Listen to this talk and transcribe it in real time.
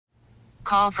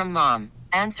call from mom.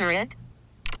 Answer it.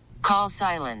 Call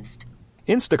silenced.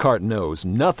 Instacart knows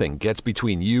nothing gets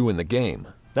between you and the game.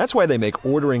 That's why they make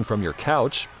ordering from your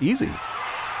couch easy.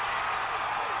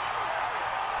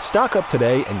 Stock up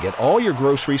today and get all your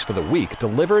groceries for the week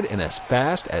delivered in as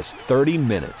fast as 30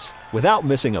 minutes without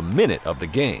missing a minute of the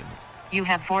game. You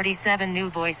have 47 new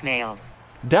voicemails.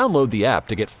 Download the app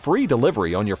to get free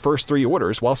delivery on your first 3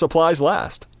 orders while supplies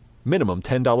last. Minimum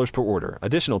 $10 per order.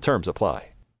 Additional terms apply.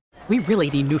 We really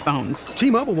need new phones.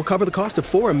 T-Mobile will cover the cost of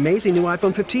 4 amazing new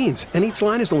iPhone 15s, and each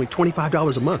line is only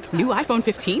 $25 a month. New iPhone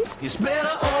 15s? It's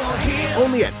better over here.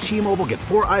 Only at T-Mobile, get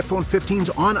 4 iPhone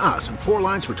 15s on us and 4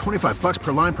 lines for $25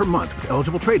 per line per month with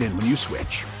eligible trade-in when you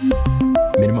switch.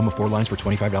 Minimum of 4 lines for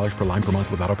 $25 per line per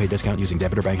month with autopay discount using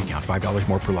debit or bank account. $5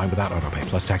 more per line without autopay,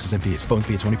 plus taxes and fees. Phone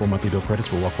fee at 24 monthly bill credits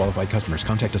for well-qualified customers.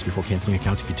 Contact us before canceling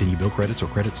account to continue bill credits or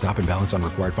credit stop and balance on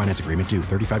required finance agreement due.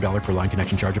 $35 per line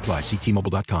connection charge applies. See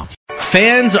T-Mobile.com.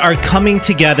 Fans are coming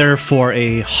together for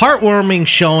a heartwarming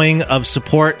showing of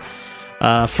support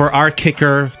for our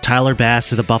kicker, Tyler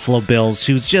Bass of the Buffalo Bills,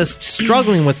 who's just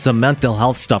struggling with some mental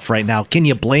health stuff right now. Can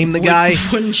you blame the guy?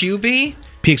 Wouldn't you be?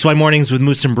 PXY Mornings with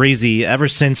Moose and Breezy. Ever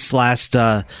since this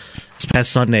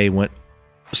past Sunday,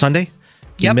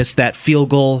 He missed that field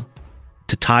goal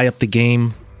to tie up the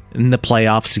game in the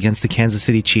playoffs against the Kansas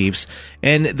City Chiefs.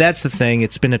 And that's the thing.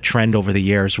 It's been a trend over the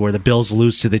years where the Bills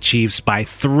lose to the Chiefs by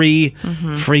 3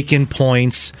 freaking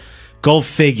points. Go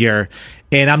figure.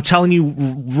 And I'm telling you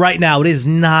right now, it is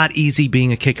not easy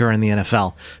being a kicker in the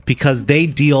NFL because they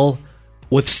deal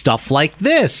with stuff like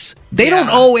this. They don't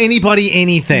owe anybody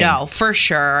anything. No, for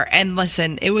sure. And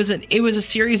listen, it was a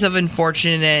series of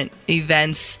unfortunate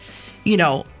events. You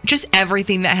know, just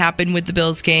everything that happened with the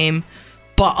Bills game.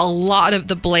 But a lot of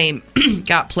the blame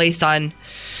got placed on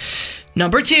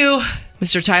number 2,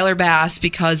 Mr. Tyler Bass,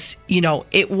 because, you know,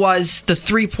 it was the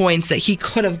 3 points that he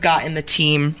could have gotten the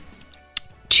team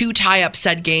to tie up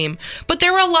said game. But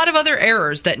there were a lot of other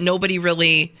errors that nobody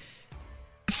really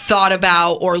thought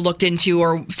about or looked into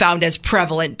or found as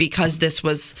prevalent because this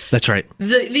was that's right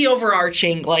the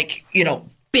overarching, like, you know,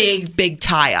 big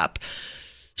tie up.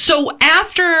 So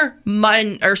after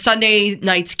Sunday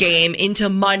night's game into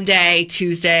Monday,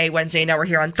 Tuesday, Wednesday, now we're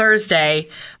here on Thursday.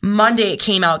 Monday, it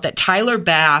came out that Tyler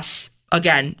Bass,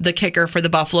 again, the kicker for the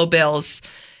Buffalo Bills,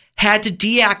 had to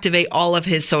deactivate all of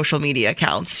his social media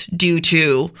accounts due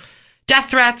to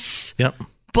death threats,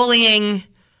 bullying,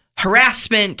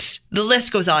 harassment. The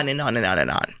list goes on and on and on and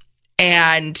on.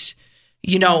 And,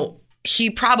 you know,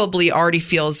 he probably already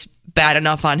feels bad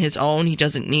enough on his own. He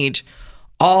doesn't need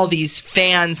all these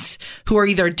fans who are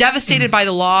either devastated by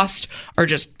the loss or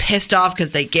just pissed off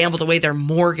because they gambled away their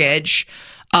mortgage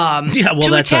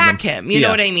to attack him. You know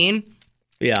what I mean?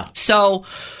 Yeah. So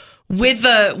with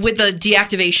the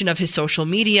deactivation of his social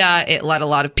media, it led a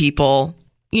lot of people,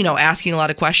 you know, asking a lot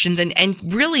of questions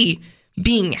and really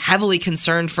being heavily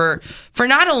concerned for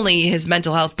not only his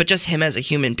mental health, but just him as a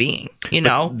human being, you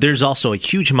know? But there's also a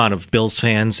huge amount of Bills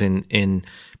fans and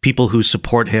people who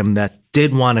support him that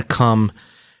did want to come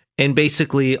and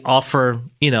basically offer,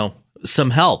 you know, some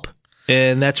help.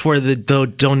 And that's where the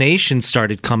donations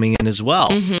started coming in as well.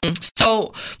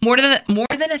 So more than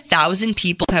 1,000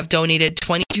 people have donated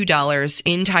 $22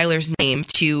 in Tyler's name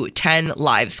to 10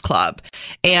 Lives Club.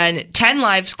 And 10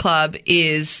 Lives Club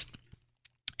it's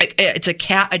a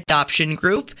cat adoption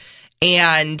group,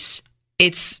 and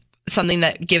it's something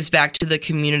that gives back to the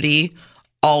community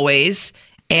always.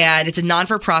 And it's a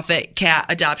non-for-profit cat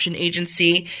adoption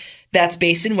agency that's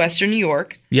based in Western New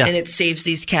York, and it saves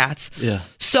these cats. Yeah.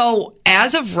 So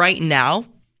as of right now,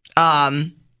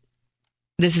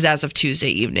 this is as of Tuesday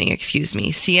evening,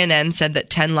 CNN said that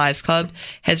 10 Lives Club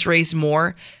has raised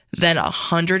more than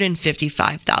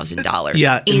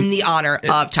 $155,000 in the honor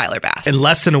of Tyler Bass. In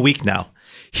less than a week now.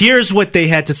 Here's what they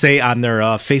had to say on their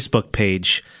Facebook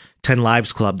page, 10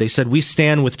 Lives Club. They said, "We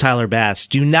stand with Tyler Bass.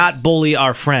 Do not bully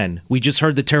our friend. We just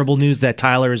heard the terrible news that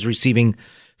Tyler is receiving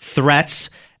threats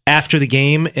after the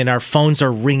game, and our phones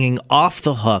are ringing off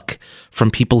the hook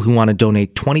from people who want to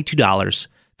donate $22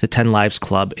 to 10 Lives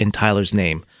Club in Tyler's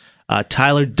name.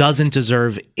 Tyler doesn't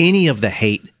deserve any of the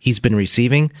hate he's been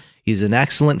receiving. He's an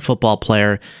excellent football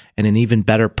player and an even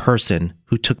better person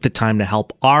who took the time to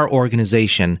help our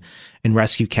organization and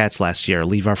rescue cats last year.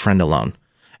 Leave our friend alone."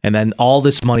 And then all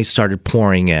this money started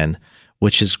pouring in,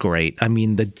 which is great. I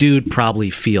mean, the dude probably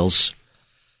feels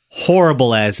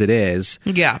horrible as it is.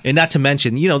 Yeah. And not to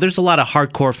mention, there's a lot of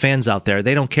hardcore fans out there.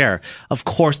 They don't care. Of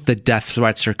course, the death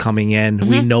threats are coming in. Mm-hmm.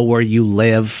 We know where you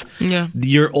live. Yeah.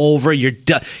 You're over.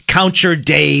 Count your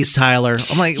days, Tyler.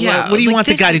 I'm like, what do you want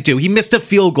the guy to do? He missed a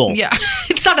field goal. Yeah.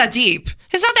 It's not that deep.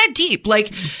 It's not that deep.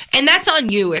 And that's on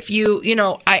you. If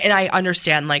I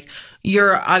understand,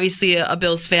 you're obviously a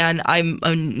Bills fan. I'm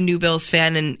a new Bills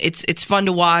fan, and it's fun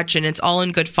to watch, and it's all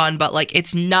in good fun, but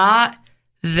it's not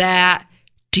that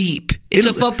deep. It's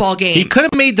a football game. He could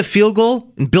have made the field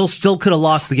goal, and Bill still could have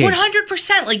lost the game.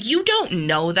 100%. You don't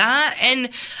know that. And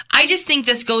I just think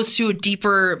this goes to a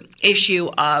deeper issue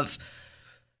of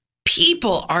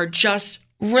people are just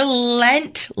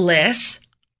relentless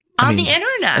on the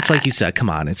internet. It's like you said, come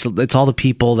on. It's all the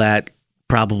people that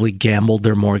probably gambled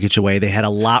their mortgage away. They had a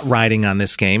lot riding on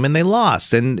this game, and they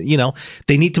lost. And,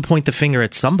 they need to point the finger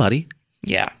at somebody.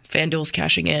 Yeah. FanDuel's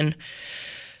cashing in.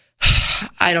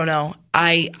 I don't know.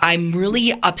 I'm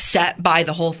really upset by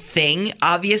the whole thing,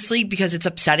 obviously, because it's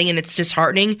upsetting and it's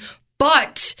disheartening.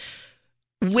 But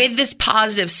with this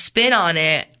positive spin on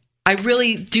it, I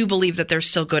really do believe that there's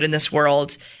still good in this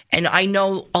world. And I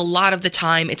know a lot of the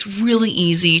time it's really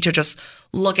easy to just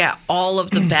look at all of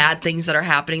the bad things that are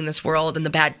happening in this world and the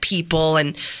bad people.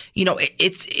 And,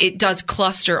 it does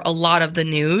cluster a lot of the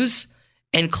news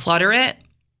and clutter it.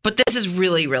 But this is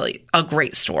really, really a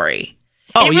great story.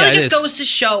 And it really just goes to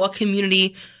show a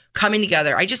community coming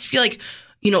together. I just feel like,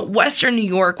 Western New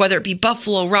York, whether it be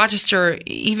Buffalo, Rochester,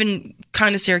 even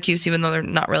kind of Syracuse, even though they're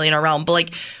not really in our realm,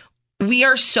 but we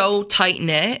are so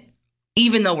tight-knit,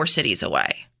 even though we're cities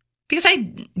away. Because I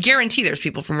guarantee there's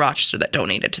people from Rochester that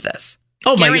donated to this.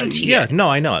 Oh, my God. Yeah, no,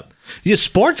 I know it.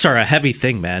 Sports are a heavy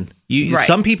thing, man. Right.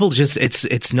 Some people just,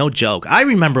 it's no joke. I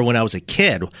remember when I was a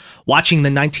kid watching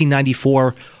the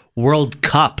 1994 World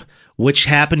Cup, which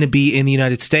happened to be in the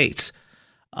United States.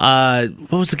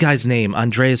 What was the guy's name?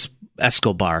 Andres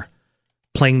Escobar,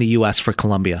 playing the U.S. for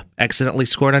Colombia, accidentally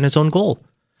scored on his own goal.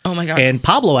 Oh, my God. And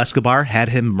Pablo Escobar had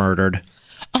him murdered.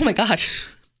 Oh, my God.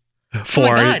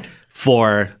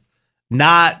 For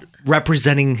not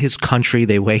representing his country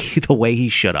the way he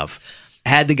should have.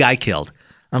 Had the guy killed.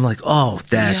 I'm like, oh,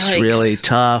 that's really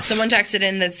tough. Someone texted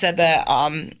in that said that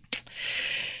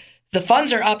the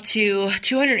funds are up to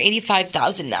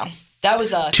 $285,000 now. That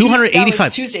was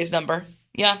Tuesday's number.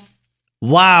 Yeah.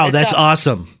 Wow, that's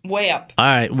awesome. Way up. All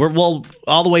right. We're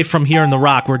all the way from here in the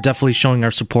Rock, we're definitely showing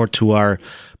our support to our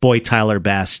boy Tyler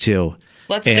Bass too.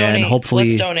 Let's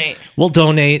donate. We'll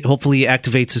donate. Hopefully he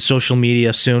activates his social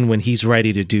media soon when he's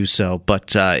ready to do so.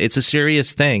 But it's a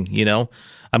serious thing,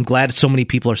 I'm glad so many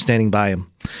people are standing by him.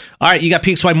 All right, you got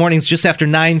PXY Mornings just after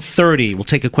 9:30. We'll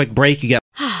take a quick break. You got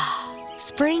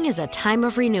Spring is a time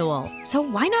of renewal, so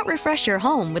why not refresh your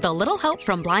home with a little help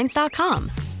from Blinds.com?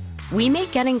 We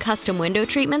make getting custom window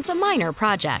treatments a minor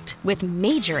project with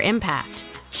major impact.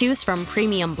 Choose from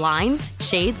premium blinds,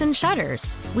 shades, and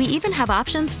shutters. We even have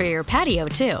options for your patio,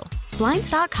 too.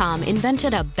 Blinds.com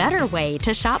invented a better way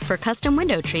to shop for custom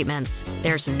window treatments.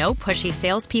 There's no pushy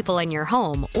salespeople in your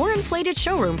home or inflated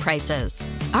showroom prices.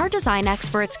 Our design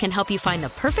experts can help you find the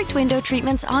perfect window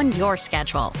treatments on your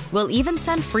schedule. We'll even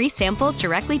send free samples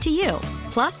directly to you.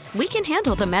 Plus, we can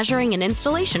handle the measuring and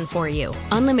installation for you.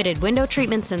 Unlimited window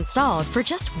treatments installed for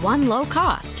just one low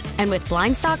cost. And with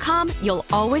Blinds.com, you'll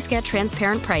always get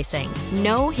transparent pricing.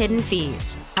 No hidden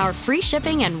fees. Our free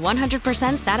shipping and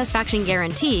 100% satisfaction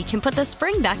guarantee can put the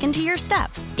spring back into your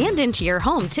step and into your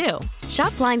home, too.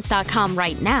 Shop Blinds.com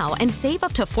right now and save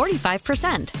up to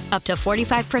 45%. Up to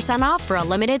 45% off for a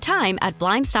limited time at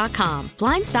Blinds.com.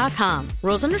 Blinds.com.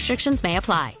 Rules and restrictions may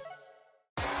apply.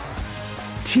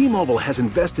 T-Mobile has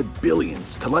invested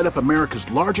billions to light up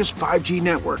America's largest 5G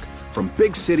network, from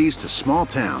big cities to small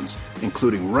towns,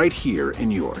 including right here in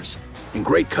yours. And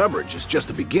great coverage is just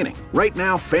the beginning. Right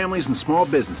now, families and small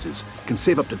businesses can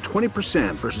save up to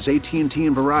 20% versus AT&T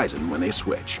and Verizon when they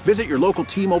switch. Visit your local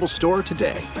T-Mobile store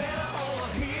today.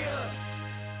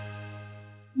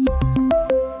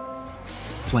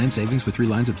 Plan savings with 3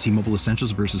 lines of T-Mobile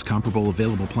Essentials versus comparable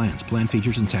available plans. Plan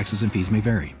features and taxes and fees may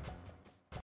vary.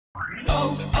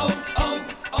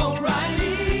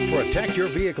 Protect your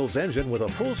vehicle's engine with a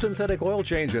full synthetic oil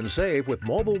change and save with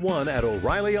Mobil 1 at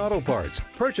O'Reilly Auto Parts.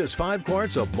 Purchase 5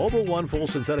 quarts of Mobil 1 full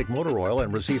synthetic motor oil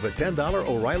and receive a $10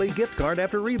 O'Reilly gift card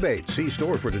after rebate. See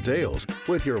store for details.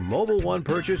 With your Mobil 1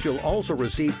 purchase, you'll also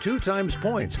receive 2 times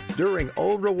points during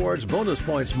O Rewards Bonus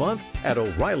Points Month at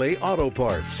O'Reilly Auto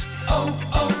Parts.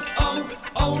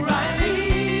 O'Reilly.